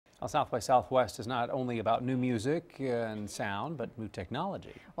Well, South by Southwest is not only about new music and sound, but new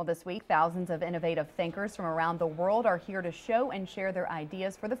technology. Well, this week, thousands of innovative thinkers from around the world are here to show and share their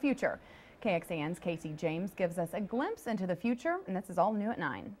ideas for the future. KXAN's Casey James gives us a glimpse into the future, and this is all new at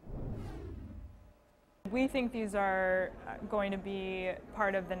 9. We think these are going to be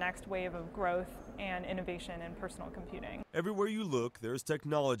part of the next wave of growth and innovation in personal computing. Everywhere you look, there's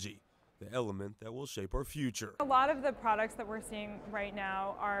technology, the element that will shape our future. A lot of the products that we're seeing right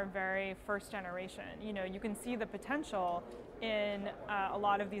now are very first generation. You know, you can see the potential in a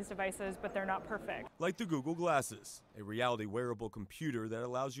lot of these devices, but they're not perfect. Like the Google Glasses, a reality wearable computer that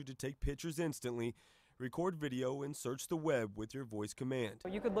allows you to take pictures instantly, record video, and search the web with your voice command.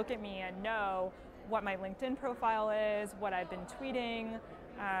 You could look at me and know what my LinkedIn profile is, what I've been tweeting,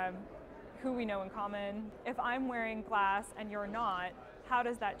 who we know in common. If I'm wearing glass and you're not, how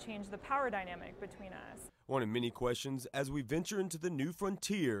does that change the power dynamic between us? One of many questions as we venture into the new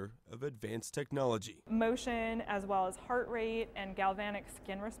frontier of advanced technology. Motion, as well as heart rate and galvanic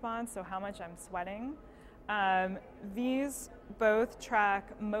skin response, so how much I'm sweating. These both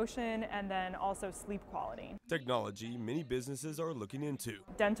track motion and then also sleep quality. Technology many businesses are looking into.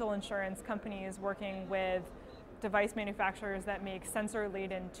 Dental insurance companies working with device manufacturers that make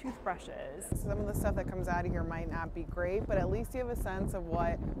sensor-laden toothbrushes. Some of the stuff that comes out of here might not be great, but at least you have a sense of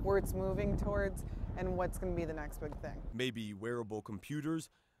where it's moving towards and what's going to be the next big thing. Maybe wearable computers,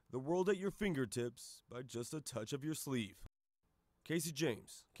 the world at your fingertips by just a touch of your sleeve. Casey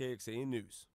James, KXAN News.